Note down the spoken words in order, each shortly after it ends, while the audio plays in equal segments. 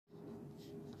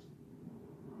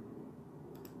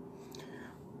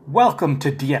Welcome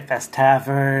to DFS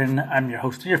Tavern. I'm your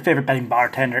host, your favorite betting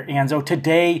bartender, Anzo.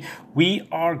 Today, we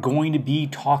are going to be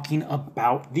talking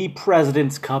about the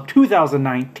President's Cup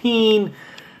 2019,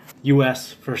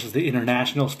 U.S. versus the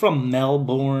Internationals from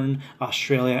Melbourne,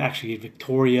 Australia. Actually,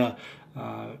 Victoria,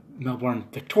 Melbourne,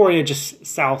 Victoria, just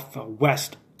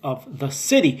southwest of the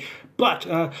city. But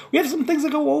we have some things to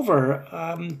go over. It's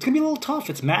going to be a little tough.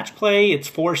 It's match play, it's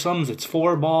foursomes, it's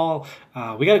four ball.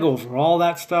 We got to go over all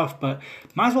that stuff, but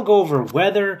might as well go over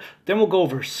weather. Then we'll go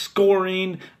over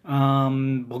scoring.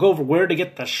 We'll go over where to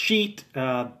get the sheet.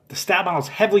 The stat model is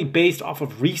heavily based off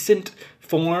of recent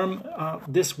form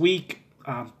this week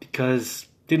because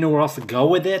didn't know where else to go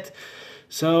with it.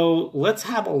 So let's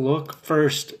have a look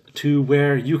first to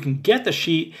where you can get the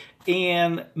sheet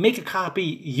and make a copy,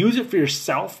 use it for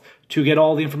yourself to get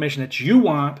all the information that you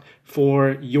want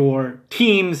for your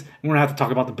teams. And we're going to have to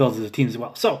talk about the builds of the teams as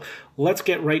well. So let's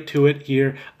get right to it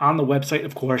here. On the website,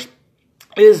 of course,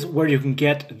 is where you can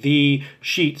get the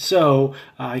sheet. So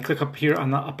you click up here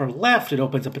on the upper left. It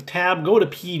opens up a tab. Go to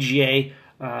PGA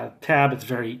tab. It's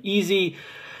very easy.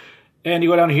 And you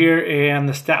go down here and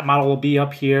the stat model will be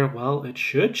up here. Well, it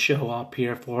should show up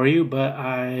here for you, but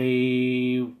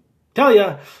I tell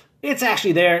you, it's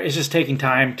actually there. It's just taking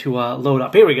time to load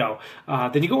up. Here we go.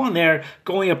 Then you go on there,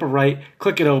 going upper right,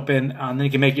 click it open, and then you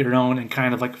can make your own and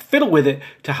kind of like fiddle with it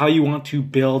to how you want to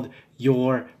build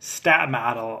your stat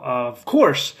model. Of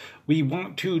course, we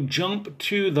want to jump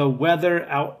to the weather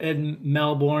out in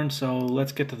Melbourne. So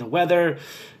let's get to the weather.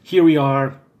 Here we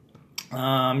are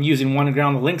using One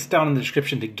Ground. The link's down in the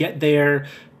description to get there.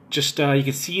 Just you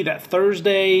can see that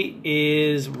Thursday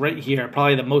is right here,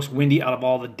 probably the most windy out of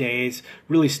all the days.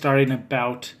 Really starting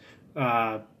about,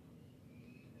 well,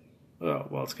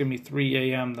 it's going to be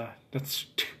 3 a.m. That's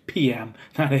 2 p.m.,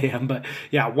 not a.m., but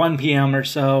yeah, 1 p.m. or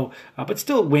so. But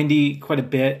still windy quite a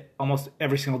bit, almost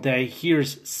every single day.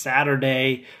 Here's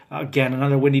Saturday, again,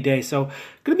 another windy day. So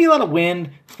going to be a lot of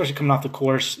wind, especially coming off the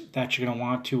course that you're going to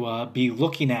want to be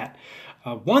looking at.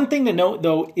 One thing to note,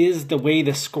 though, is the way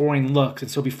the scoring looks.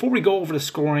 And so before we go over the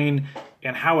scoring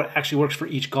and how it actually works for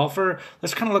each golfer,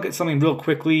 let's kind of look at something real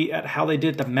quickly at how they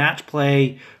did the match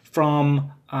play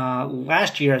from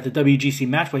last year at the WGC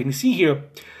match play. You can see here,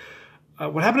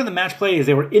 what happened in the match play is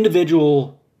they were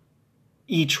individual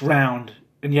each round.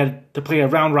 And you had to play a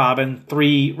round robin,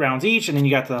 3 rounds each, and then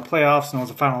you got to the playoffs, and it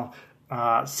was the final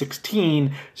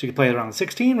 16. So you could play the round of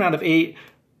 16, round of 8,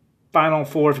 Final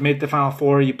 4, if you made it to the Final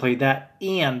 4, you played that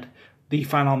and the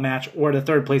final match or the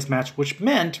third place match, which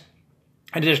meant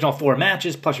an additional 4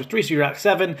 matches plus your 3, so you're at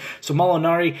 7. So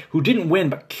Molinari, who didn't win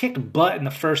but kicked butt in the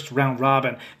first round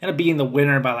robin, ended up being the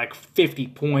winner by like 50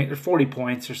 points or 40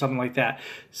 points or something like that.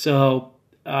 So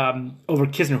over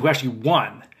Kisner, who actually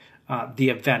won the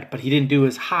event, but he didn't do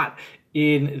as hot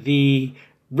in the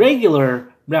regular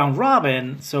round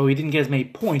robin, so he didn't get as many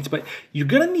points. But you're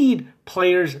going to need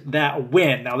players that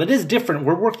win. Now, that is different.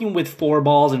 We're working with 4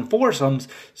 balls and foursomes,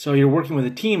 so you're working with a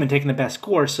team and taking the best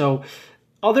score. So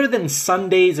other than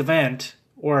Sunday's event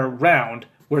or round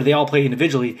where they all play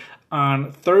individually,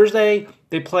 on Thursday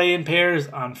they play in pairs,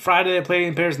 on Friday they play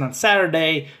in pairs, and on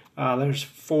Saturday there's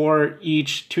 4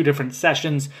 each, 2 different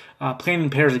sessions, playing in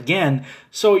pairs again.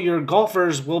 So your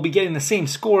golfers will be getting the same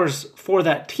scores for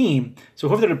that team. So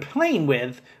whoever they're playing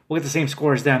with will get the same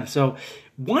score as them. So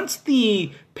once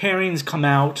the pairings come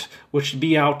out, which should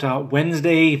be out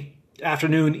Wednesday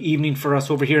afternoon, evening for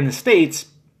us over here in the States,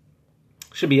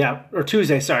 should be out, or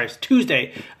Tuesday, sorry, it's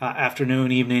Tuesday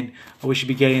afternoon, evening. We should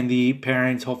be getting the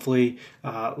pairings hopefully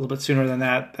a little bit sooner than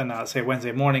that, than say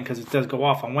Wednesday morning, because it does go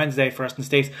off on Wednesday for us in the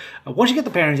States. Once you get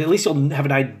the pairings, at least you'll have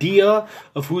an idea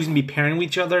of who's going to be pairing with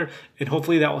each other, and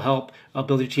hopefully that will help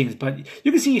build your teams. But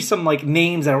you can see some like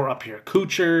names that were up here.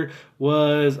 Kuchar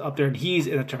was up there, and he's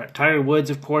in the tournament. Tiger Woods,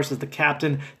 of course, is the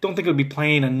captain. Don't think it would be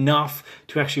playing enough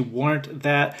to actually warrant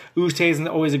that. Oosthuizen is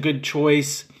always a good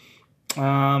choice.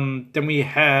 Then we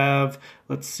have,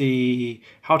 let's see,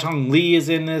 Haotong Li is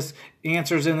in this,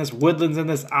 Answer's in this, Woodland's in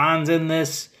this, On's in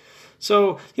this.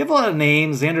 So you have a lot of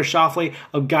names, Xander Schauffele,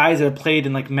 of guys that have played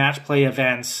in like match play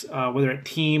events, whether at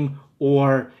team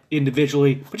or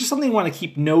individually, which is something you want to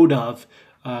keep note of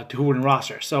to who are in the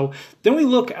roster. So then we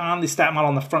look on the stat model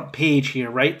on the front page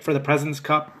here, right, for the President's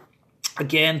Cup.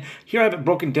 Again, here I have it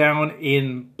broken down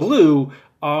in blue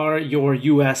are your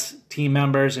U.S. team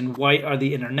members, and white are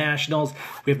the internationals.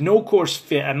 We have no course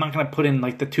fit. I'm not going to put in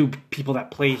like the 2 people that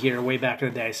played here way back in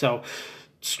the day. So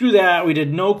screw that. We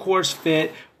did no course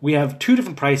fit. We have 2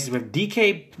 different prices. We have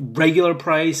DK regular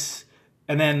price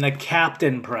and then the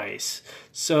captain price.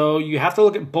 So you have to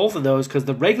look at both of those because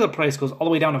the regular price goes all the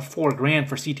way down to $4,000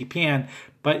 for CTPN,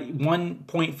 but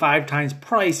 1.5 times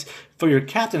price for your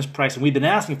captain's price. And we've been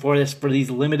asking for this for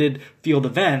these limited field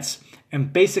events.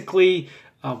 And basically,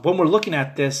 when we're looking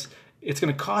at this, it's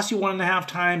going to cost you 1.5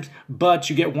 times, but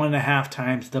you get 1.5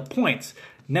 times the points.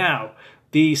 Now,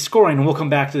 the scoring, and we'll come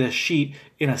back to this sheet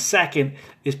in a second,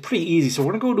 is pretty easy. So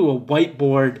we're going to go to a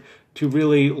whiteboard to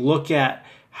really look at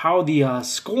how the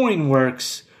scoring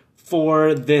works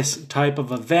for this type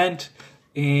of event.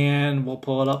 And we'll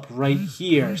pull it up right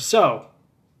here. So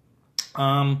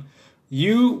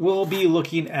you will be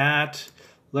looking at,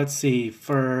 let's see,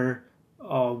 for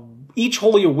each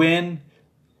hole you win,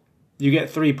 you get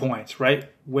 3 points, right?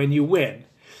 When you win.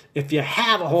 If you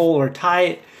have a hole or tie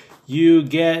it, you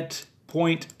get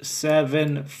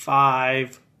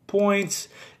 0.75 points.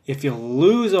 If you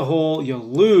lose a hole, you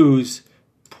lose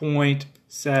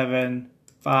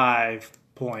 0.75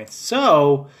 points.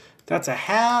 So that's a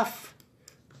half.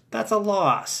 That's a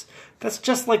loss. That's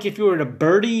just like if you were to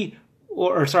birdie,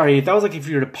 or sorry, that was like if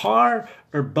you were to par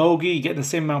or bogey, getting the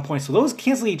same amount of points. So those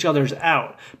cancel each other's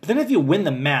out. But then if you win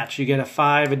the match, you get a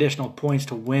 5 additional points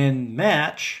to win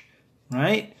match,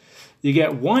 right? You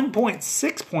get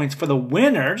 1.6 points for the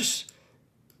winners,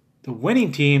 the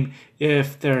winning team,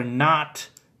 if they're not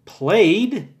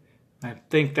played. I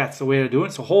think that's the way to do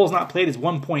it. So holes not played is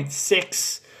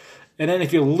 1.6. And then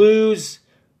if you lose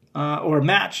or a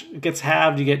match gets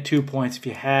halved, you get 2 points if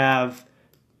you have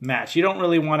match. You don't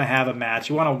really want to have a match.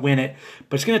 You want to win it.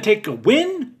 But it's going to take a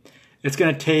win. It's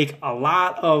going to take a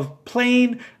lot of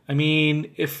playing. I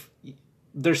mean, if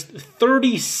there's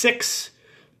 36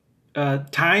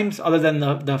 times other than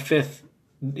the fifth,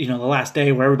 the last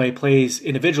day where everybody plays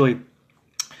individually,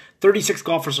 36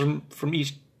 golfers from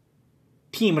each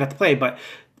team would have to play. But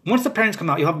once the pairings come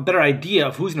out, you'll have a better idea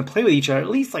of who's going to play with each other, at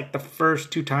least like the first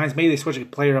 2 times. Maybe they switch a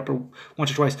player up once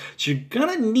or twice. So you're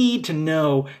going to need to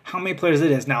know how many players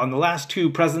it is. Now, in the last 2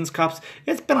 President's Cups,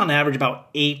 it's been on average about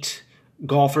 8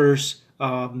 golfers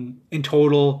in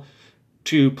total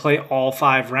to play all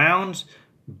 5 rounds.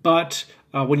 But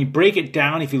when you break it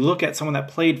down, if you look at someone that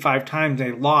played 5 times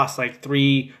and they lost like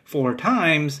 3-4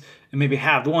 times and maybe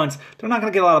halved once, they're not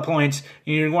going to get a lot of points.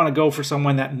 And you want to go for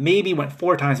someone that maybe went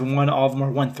 4 times and won all of them, or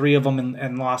won 3 of them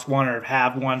and lost 1 or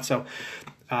halved 1. So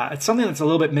it's something that's a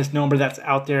little bit misnomer that's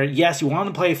out there. Yes, you want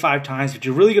them to play 5 times, but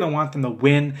you're really going to want them to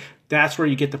win. That's where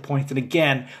you get the points. And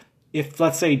again, if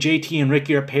let's say JT and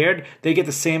Ricky are paired, they get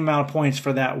the same amount of points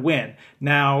for that win.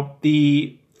 Now,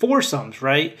 the foursomes,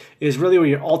 right, is really where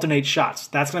you alternate shots.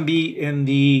 That's going to be in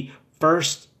the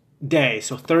first day.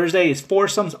 So Thursday is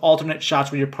foursomes, alternate shots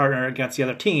with your partner against the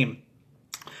other team.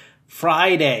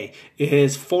 Friday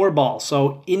is 4 balls,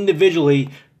 so individually,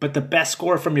 but the best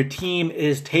score from your team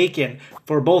is taken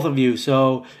for both of you.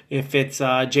 So if it's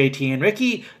JT and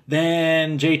Ricky,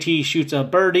 then JT shoots a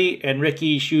birdie and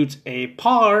Ricky shoots a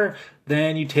par.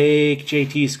 Then you take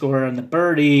JT's score on the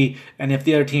birdie, and if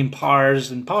the other team pars,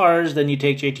 then you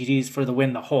take JT's for the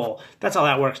win the hole. That's how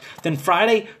that works. Then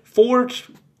Friday,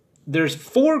 there's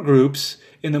 4 groups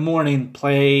in the morning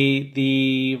play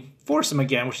the foursome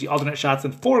again, which is the alternate shots,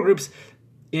 and 4 groups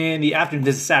in the afternoon.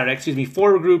 This is Saturday,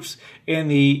 4 groups in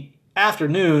the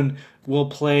afternoon will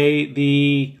play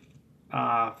the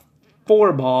 4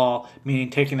 ball, meaning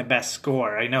taking the best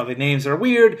score. I know the names are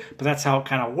weird, but that's how it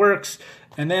kind of works.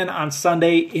 And then on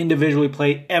Sunday, individually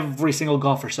play every single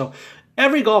golfer. So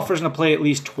every golfer is going to play at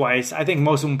least twice. I think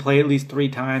most of them play at least 3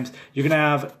 times. You're going to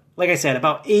have, like I said,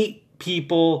 about 8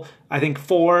 people, I think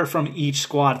 4 from each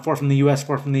squad, 4 from the U.S.,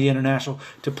 4 from the international,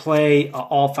 to play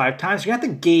all 5 times. So you have to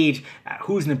gauge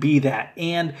who's going to be that.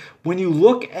 And when you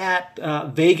look at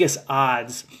Vegas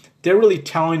odds, they're really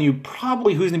telling you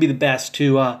probably who's going to be the best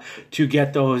to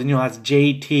get those. And that's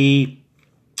JT,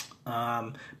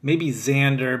 maybe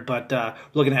Xander, but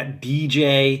looking at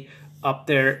DJ up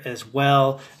there as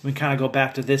well. We kind of go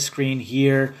back to this screen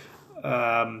here.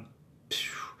 Kind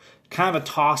of a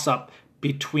toss-up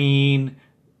between,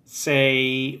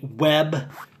 say,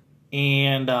 Webb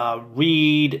and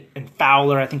Reed and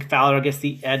Fowler. I think Fowler gets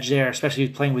the edge there, especially if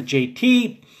he's playing with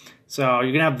JT. So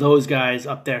you're going to have those guys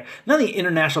up there. Now the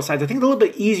international sides, I think it's a little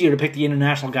bit easier to pick the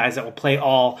international guys that will play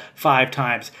all 5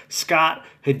 times. Scott,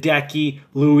 Hideki,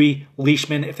 Louis,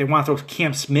 Leishman. If they want to throw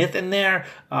Cam Smith in there,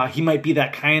 he might be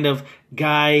that kind of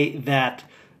guy that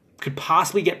could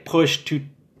possibly get pushed to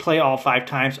play all 5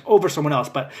 times over someone else.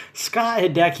 But Scott,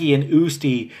 Hideki, and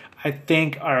Usti, I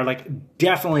think, are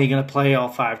definitely going to play all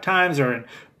 5 times, or in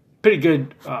pretty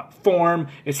good form.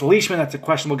 It's Leishman that's a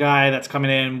questionable guy that's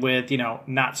coming in with,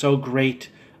 not so great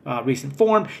recent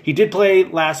form. He did play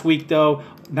last week, though,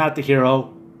 not the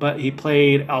hero, but he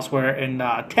played elsewhere in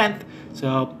 10th,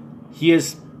 so he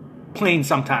is playing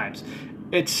sometimes.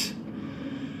 It's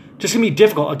just going to be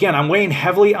difficult. Again, I'm weighing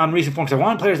heavily on recent form because I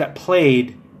want players that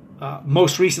played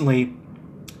most recently.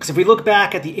 Because if we look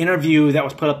back at the interview that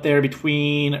was put up there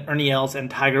between Ernie Els and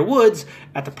Tiger Woods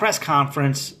at the press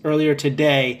conference earlier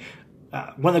today,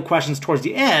 one of the questions towards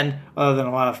the end, other than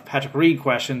a lot of Patrick Reed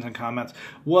questions and comments,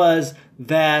 was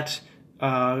that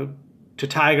to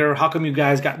Tiger, how come you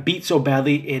guys got beat so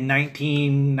badly in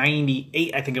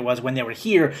 1998, I think it was, when they were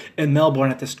here in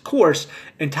Melbourne at this course?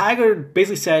 And Tiger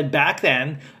basically said back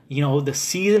then, the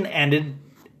season ended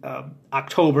late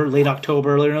October,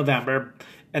 early November,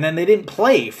 and then they didn't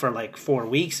play for like 4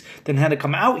 weeks, then had to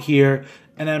come out here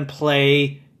and then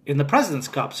play in the President's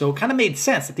Cup. So it kind of made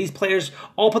sense that these players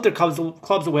all put their clubs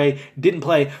away, didn't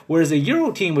play, whereas the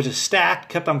Euro team, which is stacked,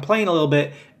 kept on playing a little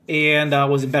bit and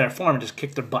was in better form and just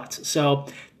kicked their butts. So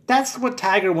that's what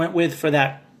Tiger went with for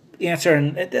that answer,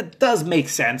 and it does make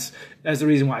sense as the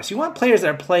reason why. So you want players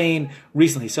that are playing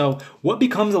recently. So what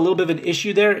becomes a little bit of an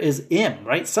issue there is Im,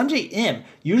 right? Sungjae Im,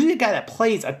 usually a guy that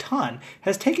plays a ton,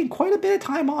 has taken quite a bit of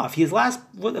time off. His last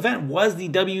event was the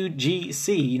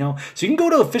WGC, So you can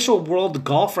go to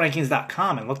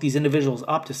officialworldgolfrankings.com and look these individuals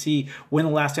up to see when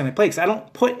the last time they played. Because I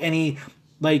don't put any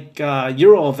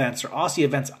Euro events or Aussie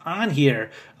events on here.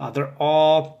 They're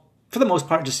all, for the most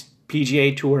part, just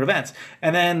PGA Tour events.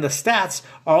 And then the stats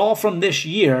are all from this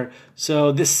year.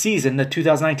 So this season, the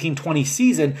 2019-20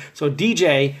 season. So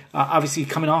DJ, obviously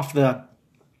coming off the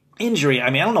injury, I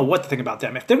don't know what to think about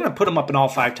them. If they're going to put him up in all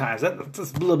 5 times, that's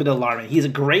a little bit alarming. He's a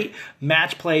great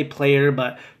match play player,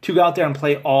 but to go out there and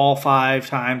play all 5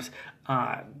 times,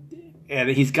 and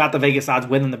he's got the Vegas odds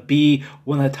winning to be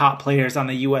one of the top players on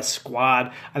the U.S.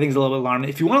 squad. I think it's a little bit alarming.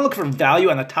 If you want to look for value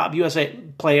on the top USA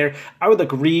player, I would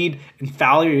look Reed and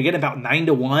Fowler. You're getting about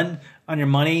 9-1 on your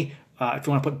money. If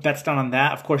you want to put bets down on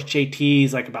that, of course, JT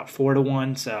is like about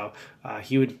 4-1, so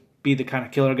he would be the kind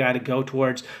of killer guy to go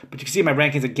towards. But you can see my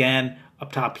rankings again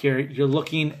up top here. You're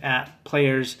looking at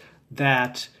players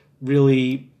that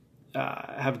really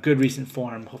have good recent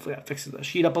form. Hopefully that fixes the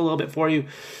sheet up a little bit for you.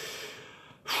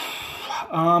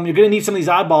 You're going to need some of these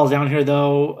oddballs down here,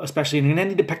 though, especially. And you're going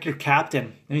to need to pick your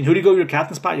captain. Who do you go to your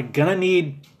captain spot? You're going to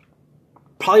need,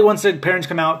 probably once the parents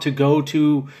come out, to go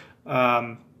to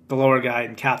the lower guy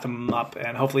and cap them up.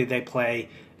 And hopefully they play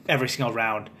every single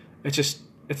round. It's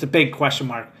a big question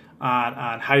mark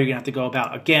on how you're going to have to go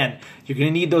about. Again, you're going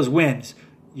to need those wins.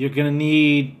 You're going to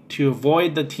need to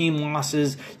avoid the team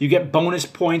losses. You get bonus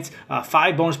points,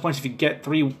 5 bonus points if you get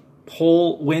 3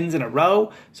 whole wins in a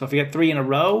row. So if you get 3 in a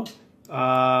row,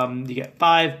 you get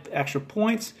 5 extra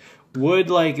points. Would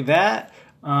like that.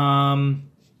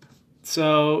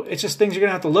 So it's just things you're going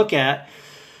to have to look at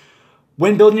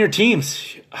when building your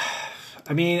teams.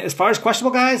 As far as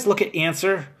questionable guys, look at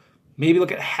Answer. Maybe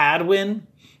look at Hadwin,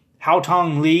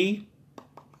 Haotong Lee,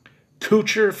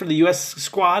 Kuchar for the U.S.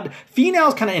 squad.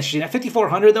 Finau's kind of interesting. At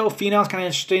 5,400, though, Finau's kind of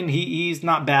interesting. He's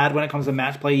not bad when it comes to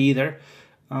match play either.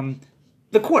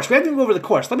 The course. We haven't even go over the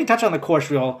course. Let me touch on the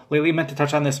course real lately. I meant to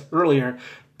touch on this earlier.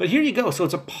 But here you go. So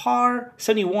it's a par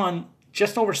 71,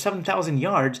 just over 7,000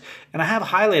 yards. And I have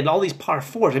highlighted all these par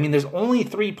 4s. There's only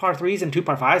 3 par 3s and 2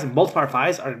 par 5s. And both par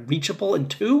 5s are reachable in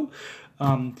 2.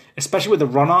 Especially with the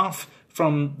runoff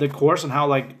from the course and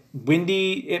how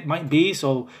windy it might be.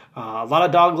 So a lot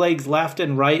of dog legs left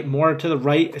and right, more to the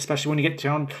right, especially when you get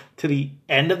down to the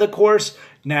end of the course.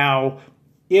 Now,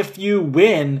 if you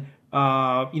win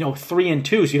 3 and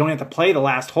 2, so you don't have to play the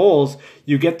last holes,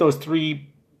 you get those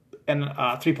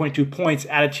 3.2 points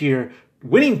added to your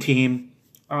winning team,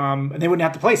 and they wouldn't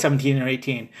have to play 17 or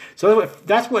 18. So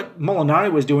that's what Molinari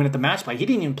was doing at the match play. He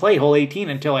didn't even play hole 18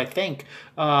 until I think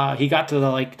he got to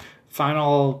the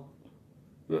final,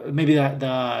 maybe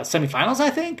the semifinals, I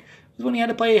think, was when he had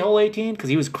to play hole 18 because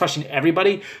he was crushing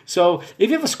everybody. So if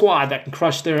you have a squad that can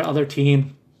crush their other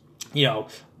team,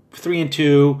 3 and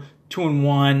 2, 2 and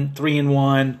 1, 3 and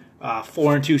 1,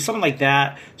 4 and 2, something like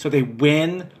that. So they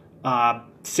win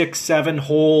 6, 7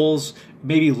 holes,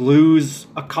 maybe lose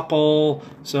a couple.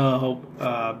 So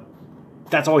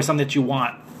that's always something that you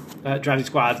want, drafting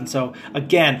squads. And so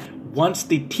again, once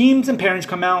the teams and pairings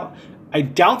come out, I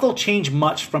doubt they'll change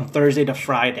much from Thursday to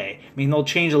Friday. They'll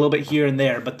change a little bit here and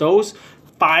there, but those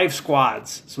 5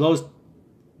 squads, so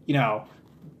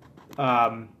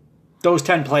those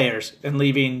 10 players and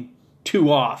leaving 2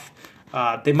 off.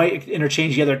 They might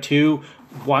interchange the other 2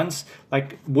 once.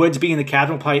 Woods being the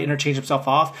captain will probably interchange himself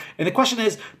off. And the question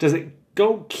is, does it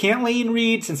go Cantlay and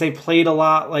Reed since they played a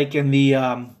lot in the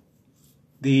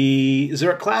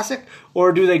Zurich Classic,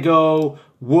 or do they go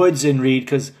Woods and Reed,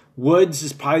 because Woods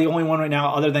is probably the only one right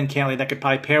now other than Cantlay that could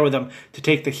probably pair with him to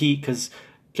take the heat, because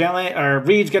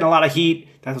Reed's getting a lot of heat.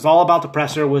 That was all about the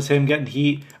presser, was him getting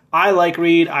heat. I like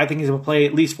Reed. I think he's going to play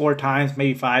at least 4 times,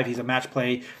 maybe 5. He's a match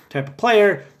play type of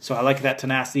player, so I like that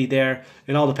tenacity there.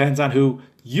 It all depends on who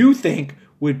you think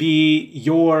would be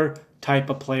your type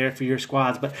of player for your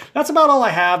squads. But that's about all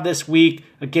I have this week.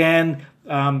 Again,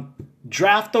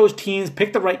 draft those teams,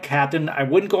 pick the right captain. I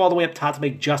wouldn't go all the way up top to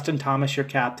make Justin Thomas your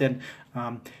captain.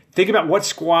 Think about what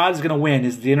squad is going to win.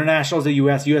 Is the Internationals the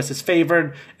U.S.? U.S. is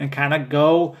favored, and kind of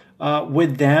go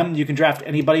with them. You can draft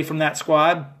anybody from that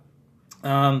squad.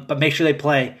 But make sure they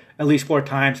play at least 4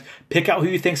 times. Pick out who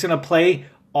you think is going to play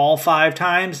all 5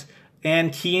 times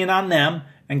and key in on them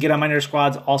and get on minor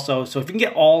squads also. So if you can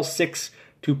get all 6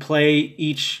 to play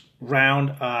each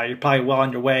round, you're probably well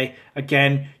on your way.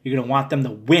 Again, you're going to want them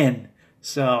to win.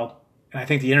 So, and I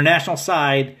think the international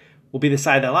side will be the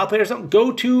side that a lot of players don't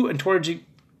go to until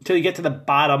you get to the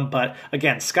bottom. But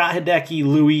again, Scott Hideki,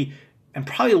 Louis, and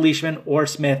probably Leishman or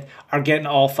Smith are getting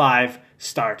all 5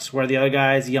 starts, where the other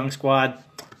guys, the young squad,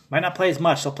 might not play as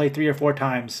much. They'll play 3 or 4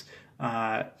 times.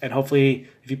 And hopefully,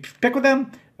 if you pick with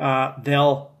them,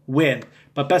 they'll win.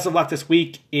 But best of luck this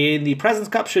week in the President's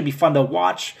Cup. Should be fun to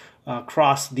watch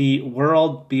across the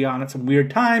world, be on at some weird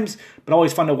times, but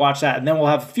always fun to watch that. And then we'll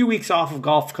have a few weeks off of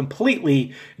golf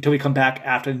completely until we come back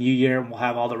after the new year, and we'll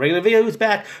have all the regular videos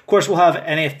back. Of course, we'll have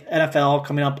NFL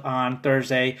coming up on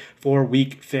Thursday for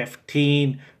Week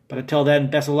 15. But until then,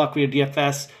 best of luck for your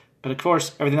DFS. But of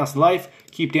course, everything else in life,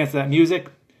 keep dancing to that music.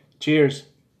 Cheers.